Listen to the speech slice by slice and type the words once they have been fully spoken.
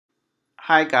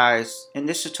Hi guys, in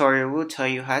this tutorial we'll tell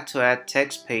you how to add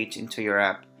text page into your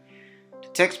app. The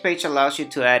text page allows you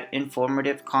to add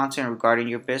informative content regarding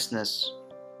your business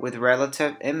with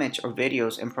relative image or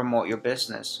videos and promote your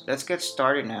business. Let's get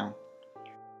started now.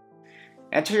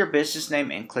 Enter your business name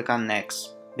and click on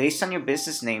next. Based on your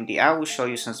business name, the app will show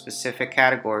you some specific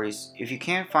categories. If you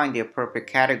can't find the appropriate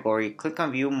category, click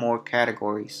on view more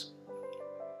categories.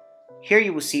 Here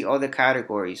you will see all the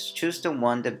categories. Choose the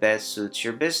one that best suits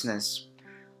your business.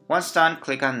 Once done,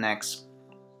 click on next.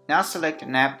 Now select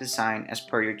an app design as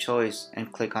per your choice and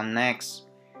click on next.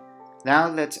 Now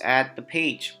let's add the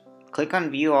page. Click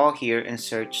on view all here and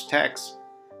search text.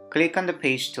 Click on the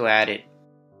page to add it.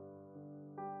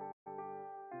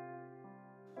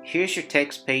 Here's your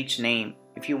text page name.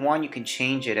 If you want, you can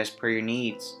change it as per your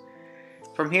needs.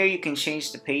 From here you can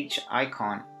change the page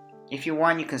icon. If you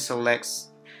want, you can select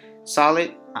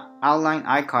solid outline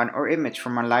icon or image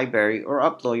from our library or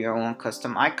upload your own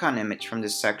custom icon image from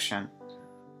this section.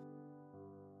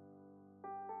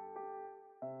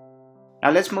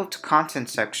 Now let's move to content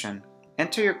section.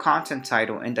 Enter your content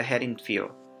title in the heading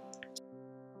field.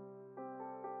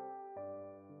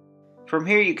 From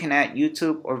here you can add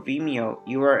YouTube or Vimeo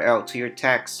URL to your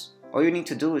text. All you need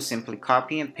to do is simply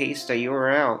copy and paste the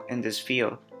URL in this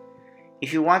field.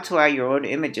 If you want to add your own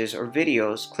images or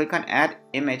videos, click on Add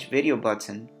Image Video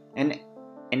button and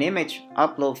an image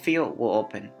upload field will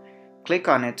open. Click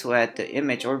on it to add the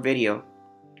image or video.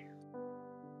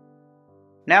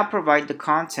 Now provide the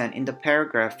content in the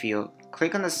paragraph field.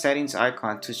 Click on the settings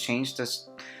icon to change the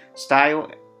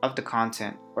style of the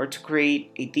content or to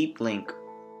create a deep link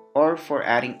or for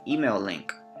adding email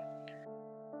link.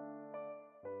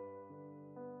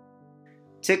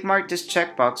 Tick mark this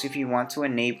checkbox if you want to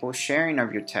enable sharing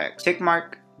of your text. Tick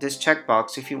mark this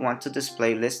checkbox if you want to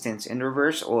display listings in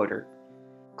reverse order.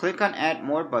 Click on Add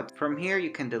More button. From here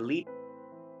you can delete.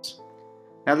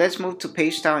 Now let's move to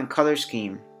page style and color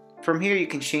scheme. From here you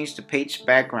can change the page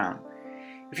background.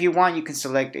 If you want, you can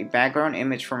select a background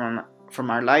image from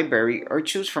our library or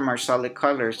choose from our solid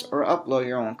colors or upload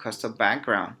your own custom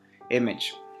background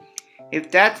image. If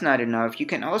that's not enough, you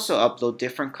can also upload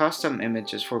different custom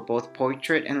images for both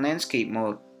portrait and landscape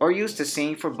mode, or use the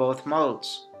same for both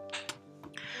modes.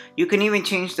 You can even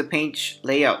change the page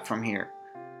layout from here.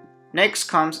 Next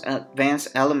comes Advanced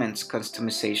Elements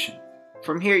customization.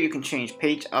 From here you can change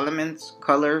page elements,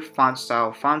 color, font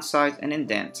style, font size, and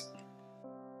indent.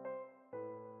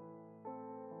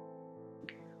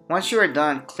 Once you are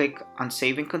done, click on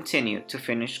Save and Continue to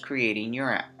finish creating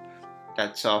your app.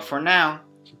 That's all for now.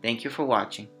 Thank you for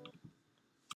watching.